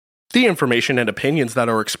The information and opinions that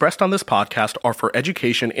are expressed on this podcast are for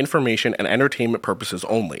education, information, and entertainment purposes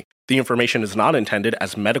only. The information is not intended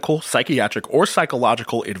as medical, psychiatric, or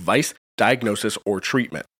psychological advice, diagnosis, or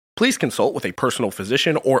treatment. Please consult with a personal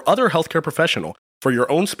physician or other healthcare professional for your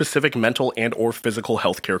own specific mental and/or physical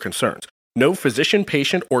healthcare concerns. No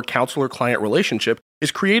physician-patient or counselor-client relationship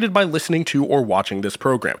is created by listening to or watching this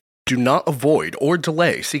program. Do not avoid or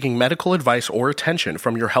delay seeking medical advice or attention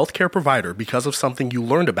from your healthcare provider because of something you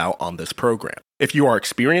learned about on this program. If you are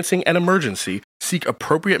experiencing an emergency, seek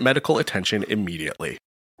appropriate medical attention immediately.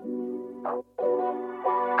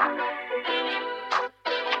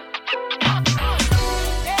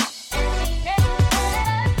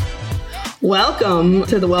 Welcome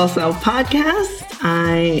to the Well Self Podcast.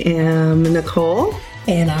 I am Nicole.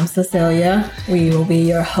 And I'm Cecilia. We will be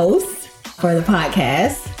your hosts for the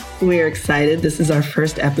podcast. We're excited. This is our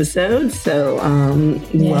first episode, so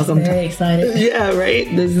welcome. Very excited. Yeah, right.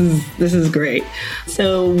 This is great.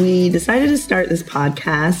 So we decided to start this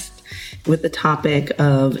podcast with the topic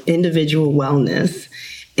of individual wellness,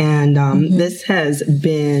 and this has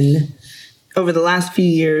been over the last few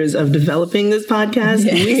years of developing this podcast.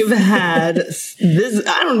 Yes. We've had this.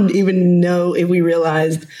 I don't even know if we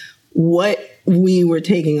realized what we were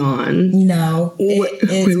taking on. No,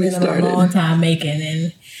 it's been a long time making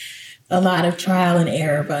and a lot of trial and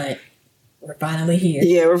error, but we're finally here.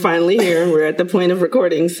 Yeah, we're finally here. We're at the point of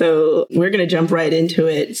recording, so we're going to jump right into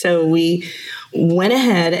it. So we went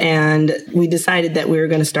ahead and we decided that we were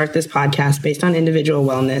going to start this podcast based on individual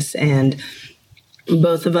wellness. And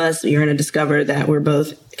both of us, you're going to discover that we're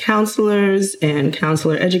both counselors and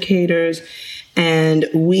counselor educators. And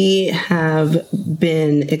we have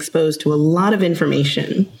been exposed to a lot of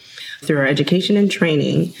information through our education and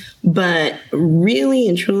training. But really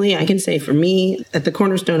and truly, I can say for me, at the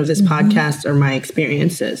cornerstone of this podcast are my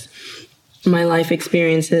experiences, my life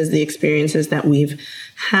experiences, the experiences that we've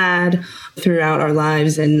had throughout our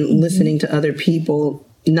lives and listening to other people,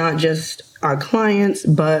 not just our clients,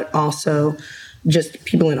 but also just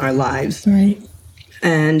people in our lives. Right.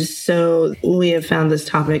 And so we have found this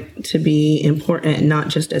topic to be important, not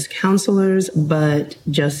just as counselors, but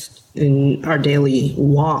just in our daily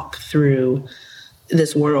walk through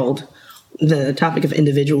this world. The topic of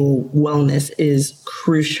individual wellness is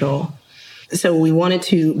crucial. So we wanted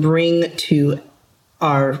to bring to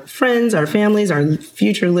our friends, our families, our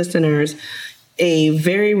future listeners, a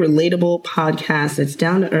very relatable podcast that's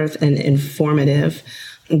down to earth and informative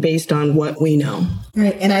based on what we know.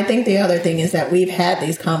 Right. And I think the other thing is that we've had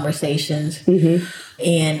these conversations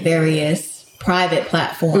in various private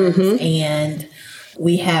platforms, and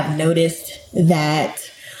we have noticed that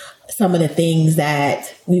some of the things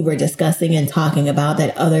that we were discussing and talking about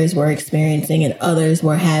that others were experiencing and others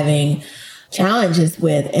were having challenges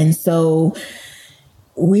with. And so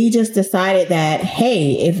we just decided that,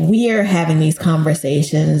 hey, if we are having these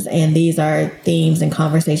conversations and these are themes and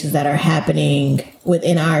conversations that are happening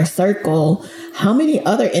within our circle, how many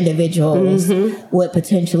other individuals would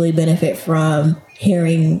potentially benefit from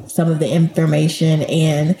hearing some of the information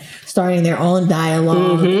and starting their own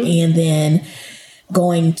dialogue and then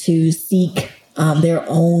going to seek their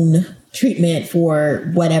own treatment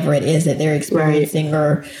for whatever it is that they're experiencing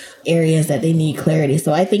or areas that they need clarity.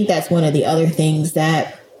 So I think that's one of the other things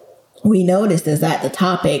that we noticed is that the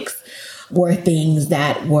topics were things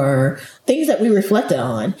that we reflected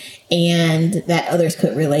on and that others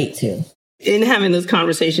could relate to. In having those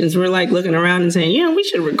conversations, we're like looking around and saying, we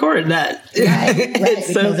should record that. Right,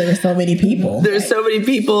 because there are so many people. There's so many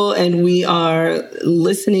people and we are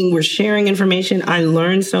listening. We're sharing information. I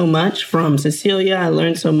learned so much from Cecilia. I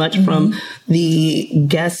learned so much from the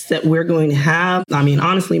guests that we're going to have. I mean,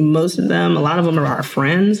 honestly, most of them, a lot of them are our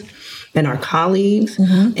friends and our colleagues.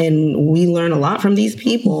 And we learn a lot from these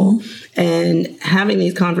people. And having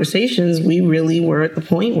these conversations, we really were at the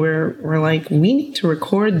point where we're like, we need to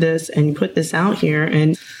record this and put this out here.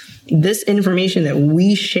 And this information that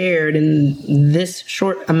we shared in this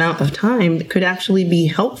short amount of time could actually be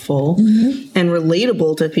helpful and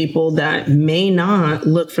relatable to people that may not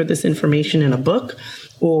look for this information in a book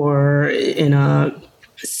or in a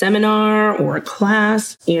seminar or a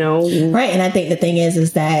class, Right. And I think the thing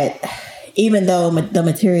is that even though the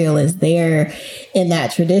material is there in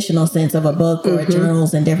that traditional sense of a book or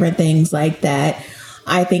journals and different things like that,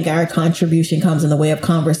 I think our contribution comes in the way of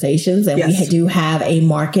conversations. And we do have a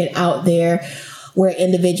market out there where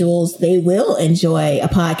individuals, they will enjoy a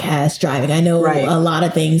podcast driving. I know a lot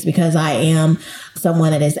of things because I am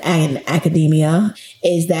someone that is in academia,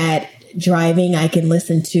 is that driving, I can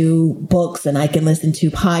listen to books and I can listen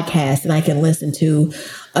to podcasts and I can listen to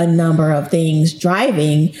a number of things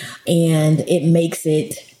driving, and it makes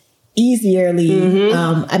it easier to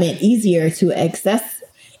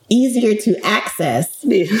access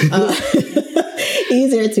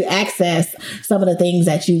some of the things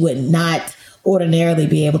that you would not ordinarily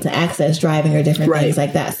be able to access driving or different things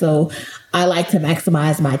like that. So I like to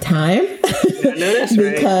maximize my time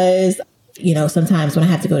because, sometimes when I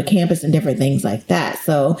have to go to campus and different things like that.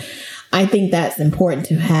 So I think that's important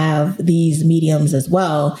to have these mediums as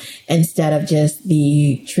well, instead of just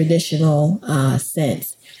the traditional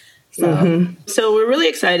sense. So we're really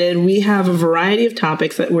excited. We have a variety of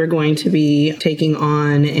topics that we're going to be taking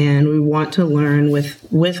on, and we want to learn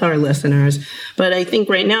with our listeners. But I think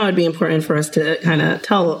right now it'd be important for us to kind of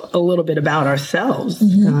tell a little bit about ourselves,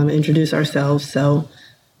 introduce ourselves. So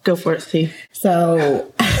go for it, Steve. So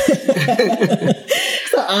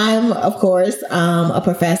I'm, of course, a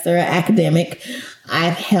professor, academic.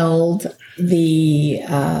 I've held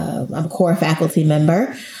I'm a core faculty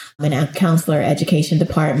member. I'm a counselor education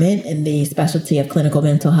department in the specialty of clinical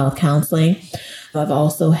mental health counseling. I've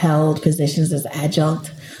also held positions as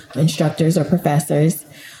adjunct instructors or professors.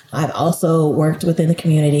 I've also worked within the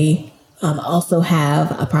community, also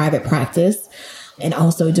have a private practice, and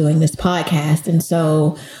also doing this podcast. And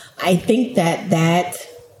so I think that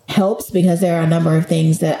helps because there are a number of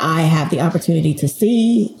things that I have the opportunity to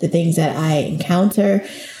see, the things that I encounter.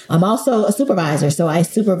 I'm also a supervisor, so I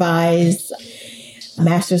supervise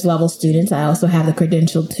master's level students. I also have the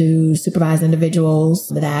credential to supervise individuals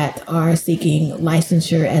that are seeking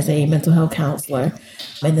licensure as a mental health counselor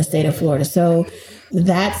in the state of Florida. So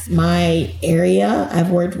that's my area. I've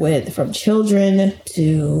worked with from children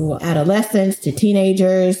to adolescents to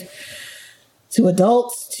teenagers to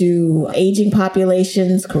adults to aging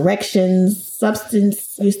populations, corrections,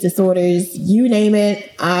 substance use disorders, you name it.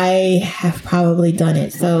 I have probably done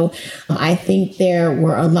it. So I think there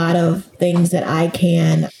were a lot of things that I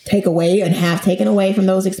can take away and have taken away from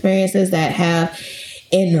those experiences that have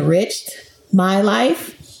enriched my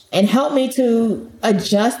life and helped me to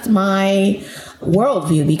adjust my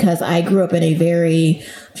worldview, because I grew up in a very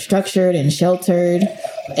structured and sheltered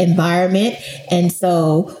environment. And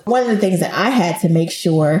so one of the things that I had to make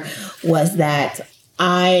sure was that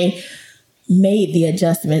I made the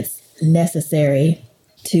adjustments necessary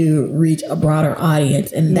to reach a broader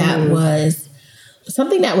audience. And that was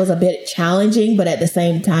something that was a bit challenging, but at the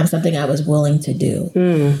same time, something I was willing to do.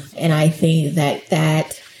 And I think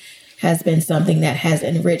that has been something that has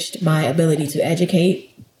enriched my ability to educate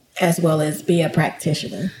as well as be a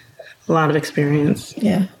practitioner. A lot of experience.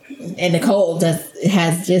 Yeah. And Nicole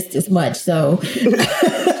has just as much. So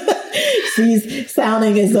she's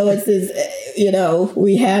sounding as though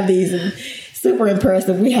we have these super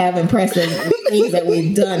impressive. We have impressive things that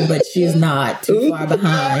we've done, but she's not too far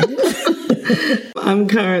behind. I'm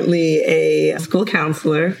currently a school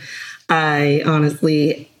counselor. I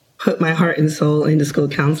honestly put my heart and soul into school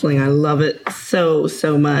counseling. I love it so,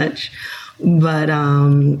 so much. But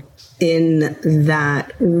in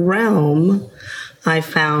that realm, I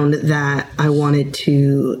found that I wanted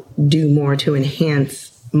to do more to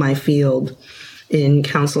enhance my field in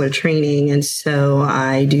counselor training. And so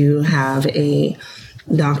I do have a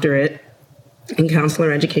doctorate in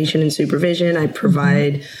counselor education and supervision. I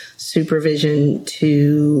provide supervision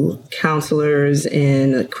to counselors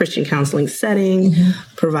in a Christian counseling setting,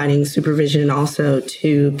 providing supervision also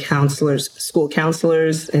to school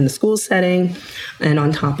counselors in the school setting. And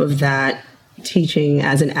on top of that, teaching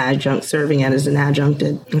as an adjunct, serving as an adjunct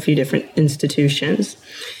at a few different institutions,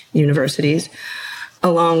 universities.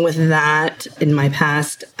 Along with that, in my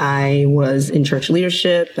past, I was in church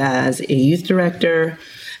leadership as a youth director.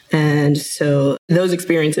 And so those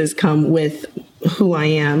experiences come with who I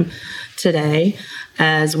am today,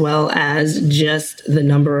 as well as just the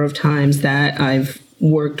number of times that I've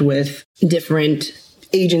worked with different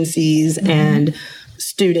agencies and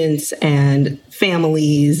students and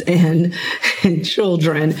families and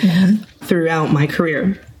children throughout my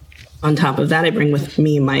career. On top of that, I bring with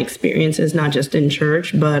me my experiences, not just in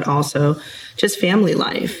church, but also just family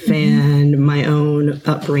life and my own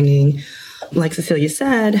upbringing. Like Cecilia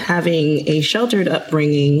said, having a sheltered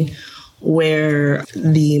upbringing where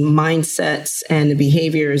the mindsets and the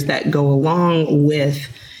behaviors that go along with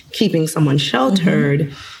keeping someone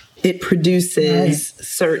sheltered, it produces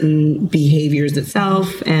certain behaviors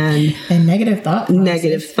itself and negative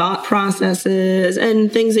thought processes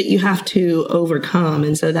and things that you have to overcome.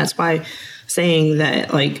 And so that's why saying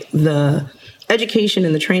that, like, the education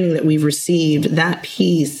and the training that we've received, that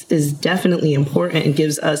piece is definitely important and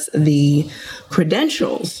gives us the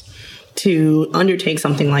credentials to undertake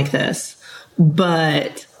something like this.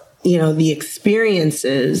 But, the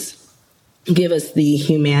experiences give us the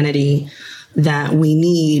humanity that we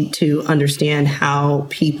need to understand how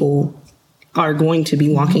people are going to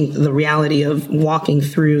be walking the reality of walking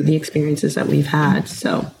through the experiences that we've had.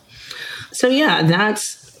 So yeah,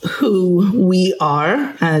 that's who we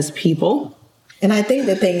are as people. And I think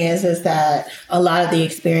the thing is that a lot of the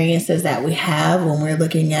experiences that we have when we're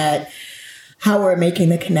looking at how we're making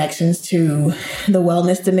the connections to the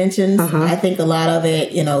wellness dimensions, I think a lot of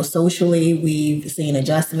it, socially, we've seen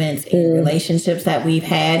adjustments in relationships that we've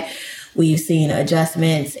had. We've seen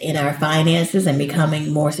adjustments in our finances and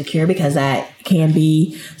becoming more secure, because that can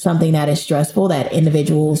be something that is stressful that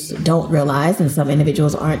individuals don't realize. And some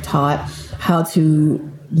individuals aren't taught how to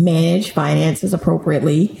manage finances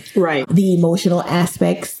appropriately. Right. The emotional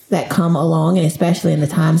aspects that come along, and especially in the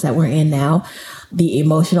times that we're in now, the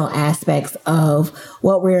emotional aspects of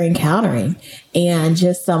what we're encountering, and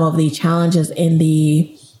just some of the challenges in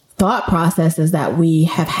the thought processes that we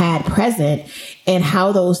have had present, and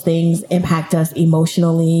how those things impact us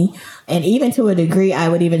emotionally, and even to a degree, I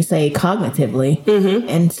would even say cognitively.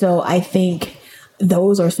 And so I think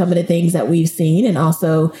those are some of the things that we've seen. And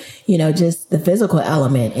also, just the physical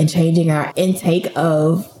element and changing our intake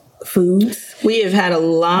of foods. We have had a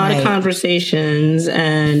lot of conversations,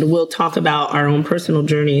 and we'll talk about our own personal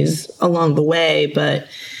journeys along the way, but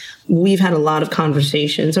we've had a lot of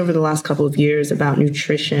conversations over the last couple of years about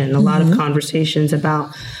nutrition, a lot of conversations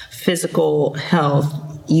about physical health.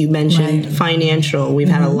 You mentioned financial. We've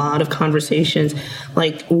had a lot of conversations.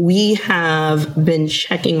 Like, we have been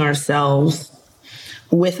checking ourselves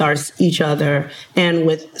with each other and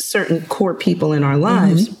with certain core people in our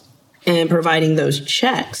lives and providing those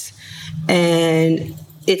checks. And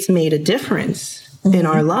it's made a difference in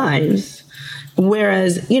our lives.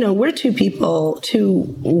 Whereas, we're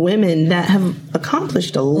two women that have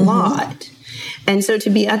accomplished a lot. And so to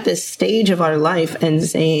be at this stage of our life and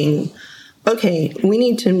saying, okay, we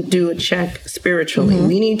need to do a check spiritually.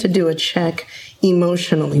 We need to do a check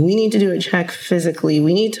emotionally. We need to do a check physically.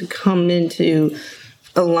 We need to come into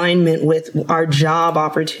alignment with our job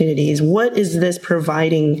opportunities. What is this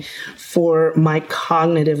providing for my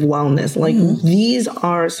cognitive wellness? Like, these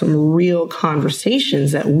are some real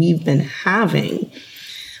conversations that we've been having.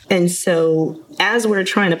 And so as we're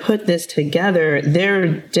trying to put this together, there are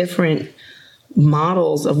different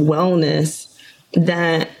models of wellness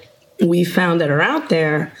that we found that are out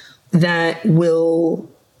there that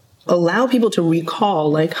will allow people to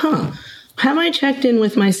recall, like, have I checked in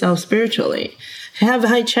with myself spiritually? Have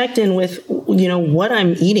I checked in with, what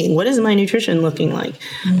I'm eating? What is my nutrition looking like?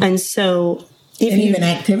 And so even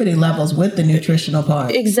activity levels with the nutritional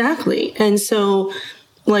part. Exactly. And so,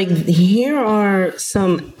 like, here are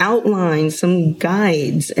some outlines, some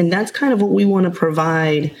guides, and that's kind of what we want to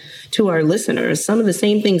provide to our listeners. Some of the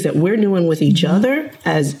same things that we're doing with each other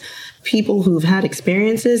as people who've had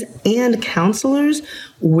experiences and counselors.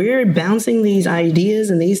 We're bouncing these ideas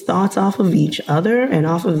and these thoughts off of each other and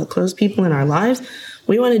off of the close people in our lives.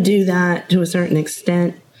 We want to do that to a certain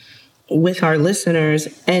extent with our listeners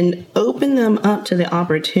and open them up to the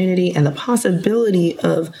opportunity and the possibility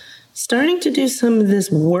of starting to do some of this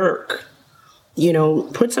work,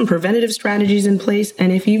 put some preventative strategies in place.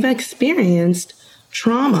 And if you've experienced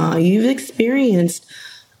trauma, you've experienced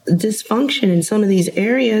dysfunction in some of these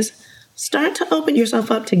areas, start to open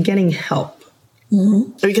yourself up to getting help.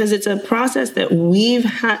 Because it's a process that we've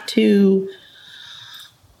had to,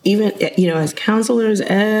 even, as counselors,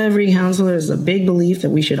 every counselor is a big belief that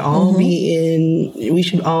we should all we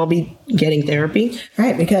should all be getting therapy.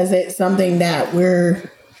 Right, because it's something that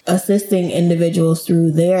we're assisting individuals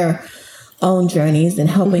through their own journeys and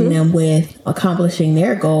helping them with accomplishing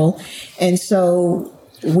their goal. And so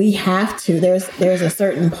we have to, there's a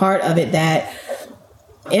certain part of it that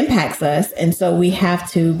impacts us. And so we have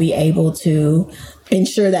to be able to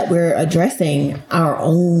ensure that we're addressing our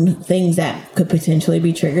own things that could potentially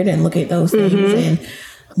be triggered and look at those things and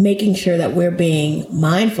making sure that we're being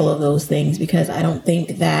mindful of those things, because I don't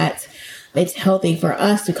think that it's healthy for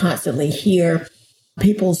us to constantly hear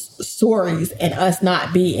people's stories and us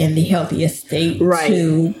not be in the healthiest state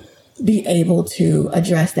to be able to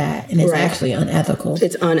address that. And it's actually unethical.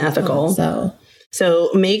 It's unethical.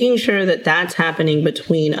 So making sure that that's happening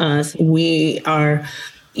between us, we are,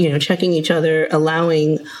 checking each other,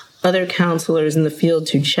 allowing other counselors in the field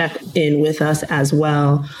to check in with us as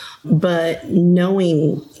well. But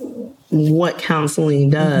knowing what counseling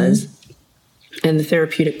does and the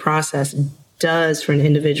therapeutic process does for an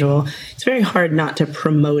individual, it's very hard not to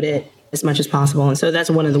promote it as much as possible. And so that's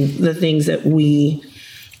one of the things that we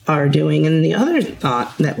are doing. And the other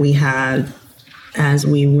thought that we had as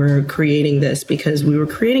we were creating this, because we were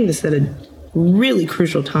creating this at a really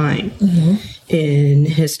crucial time in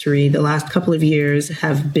history. The last couple of years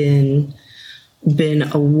have been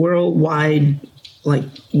a worldwide, like,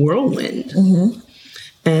 whirlwind.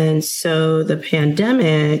 And so the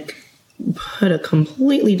pandemic put a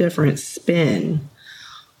completely different spin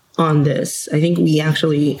on this. I think we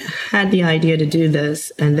actually had the idea to do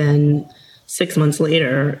this, and then 6 months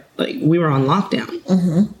later, like, we were on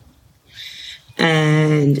lockdown.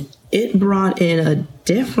 And it brought in a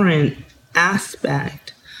different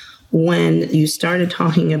aspect when you started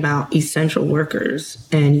talking about essential workers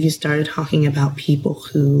and you started talking about people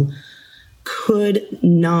who could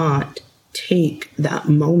not take that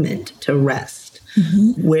moment to rest,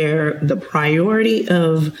 where the priority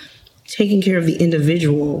of taking care of the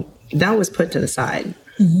individual, that was put to the side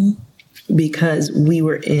because we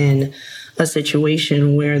were in a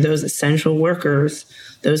situation where those essential workers,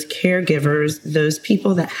 those caregivers, those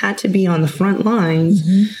people that had to be on the front lines,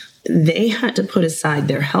 they had to put aside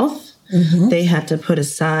their health. They had to put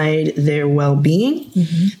aside their well-being.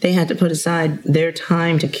 They had to put aside their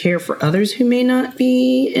time to care for others who may not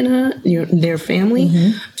be in their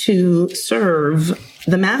family to serve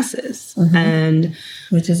the masses. And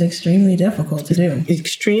which is extremely difficult to do.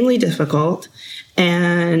 Extremely difficult.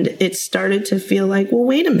 And it started to feel like, well,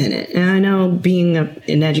 wait a minute. And I know being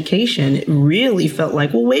in education, it really felt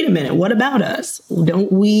like, well, wait a minute. What about us?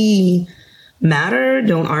 Don't we matter?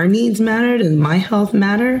 Don't our needs matter? Does my health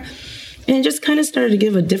matter? And it just kind of started to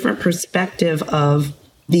give a different perspective of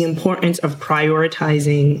the importance of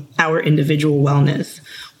prioritizing our individual wellness,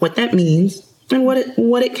 what that means, and what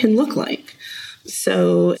it can look like.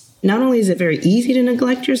 So not only is it very easy to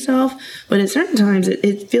neglect yourself, but at certain times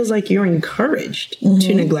it feels like you're encouraged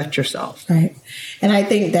to neglect yourself. Right. And I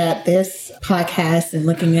think that this podcast and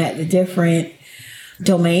looking at the different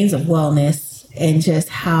domains of wellness and just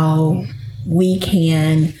how we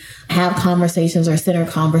can have conversations or center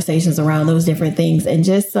conversations around those different things and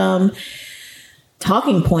just some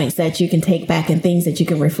talking points that you can take back and things that you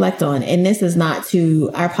can reflect on. And this is not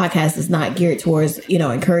our podcast is not geared towards,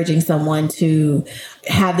 encouraging someone to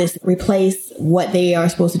have this replace what they are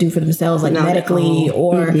supposed to do for themselves, like medically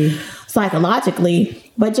or psychologically.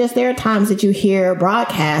 But just there are times that you hear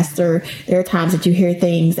broadcasts or there are times that you hear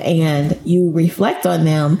things and you reflect on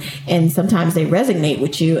them and sometimes they resonate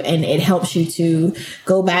with you and it helps you to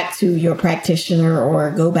go back to your practitioner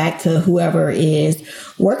or go back to whoever is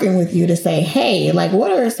working with you to say, hey, like,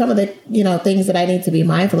 what are some of the, things that I need to be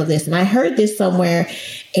mindful of this? And I heard this somewhere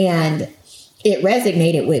and it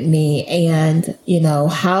resonated with me. And,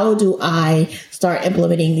 how do I start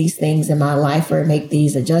implementing these things in my life or make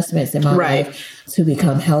these adjustments in my life to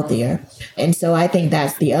become healthier? And so I think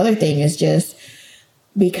that's the other thing is just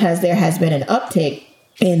because there has been an uptick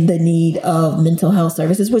in the need of mental health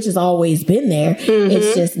services, which has always been there.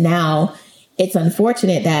 It's just now it's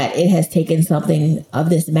unfortunate that it has taken something of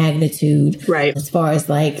this magnitude, right? As far as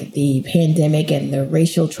like the pandemic and the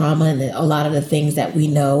racial trauma and a lot of the things that we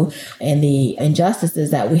know and the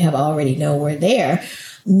injustices that we have already know were there.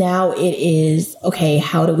 Now it is, okay,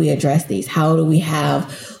 how do we address these? How do we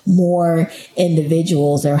have more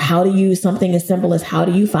individuals or how do you, something as simple as how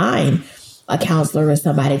do you find a counselor or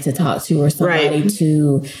somebody to talk to or somebody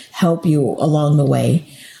to help you along the way?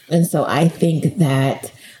 And so I think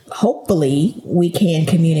that hopefully we can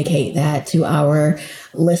communicate that to our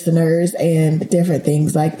listeners and different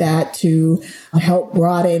things like that to help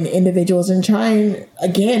broaden individuals and try and,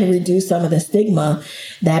 again, reduce some of the stigma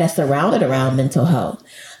that is surrounded around mental health.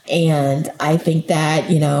 And I think that,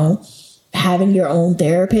 having your own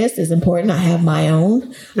therapist is important. I have my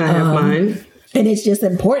own. I have mine. And it's just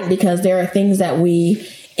important because there are things that we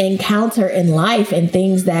encounter in life and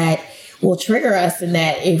things that will trigger us, and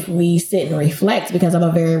that if we sit and reflect, because I'm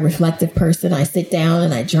a very reflective person, I sit down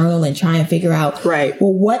and I journal and try and figure out, well,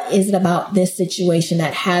 what is it about this situation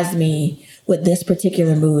that has me with this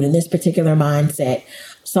particular mood and this particular mindset?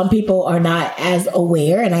 Some people are not as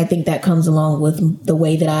aware, and I think that comes along with the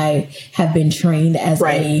way that I have been trained as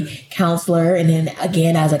a counselor, and then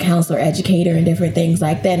again as a counselor educator and different things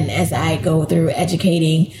like that, and as I go through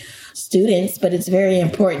educating students. But it's very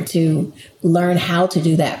important to learn how to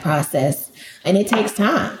do that process, and it takes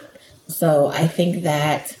time. So I think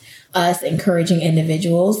that us encouraging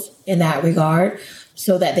individuals in that regard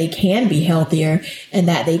so that they can be healthier and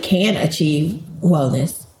that they can achieve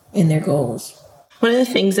wellness in their goals. One of the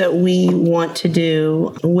things that we want to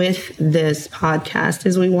do with this podcast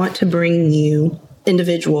is we want to bring you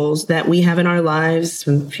individuals that we have in our lives,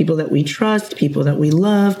 people that we trust, people that we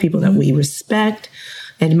love, people that we respect,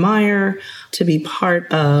 admire to be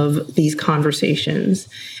part of these conversations,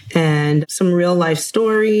 and some real life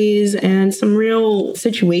stories and some real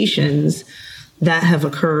situations that have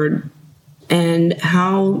occurred and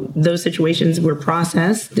how those situations were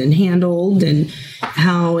processed and handled and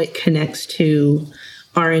how it connects to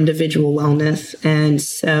our individual wellness. And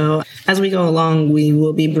so as we go along, we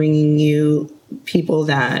will be bringing you people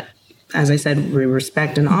that, as I said, we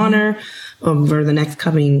respect and honor. Over the next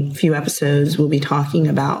coming few episodes, we'll be talking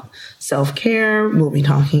about self-care. We'll be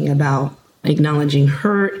talking about acknowledging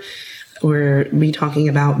hurt. We'll be talking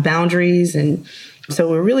about boundaries. And so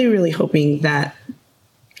we're really, really hoping that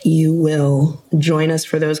you will join us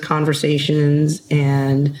for those conversations.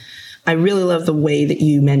 And I really love the way that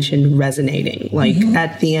you mentioned resonating. Like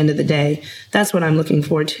at the end of the day, that's what I'm looking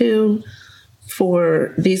for too.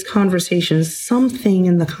 For these conversations, something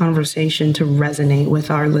in the conversation to resonate with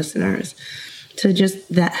our listeners, to just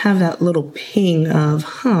have that little ping of,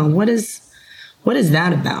 what is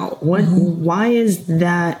that about? Why is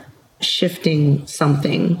that shifting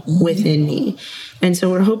something within me? And so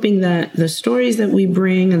we're hoping that the stories that we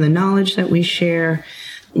bring and the knowledge that we share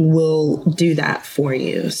will do that for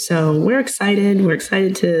you. So we're excited. We're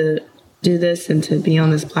excited to do this and to be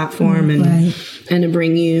on this platform and to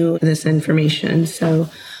bring you this information. So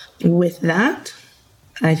with that,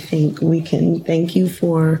 I think we can thank you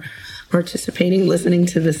for participating, listening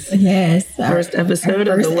to this first episode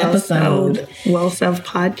of the Well Self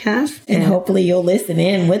podcast. And hopefully you'll listen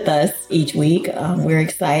in with us each week. We're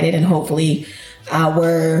excited, and hopefully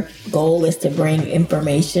our goal is to bring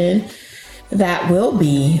information that will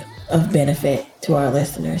be of benefit to our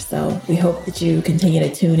listeners. So we hope that you continue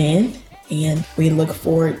to tune in, and we look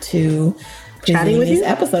forward to chatting with these you.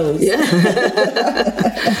 Episodes. Yeah.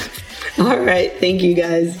 All right. Thank you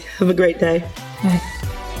guys. Have a great day. Bye.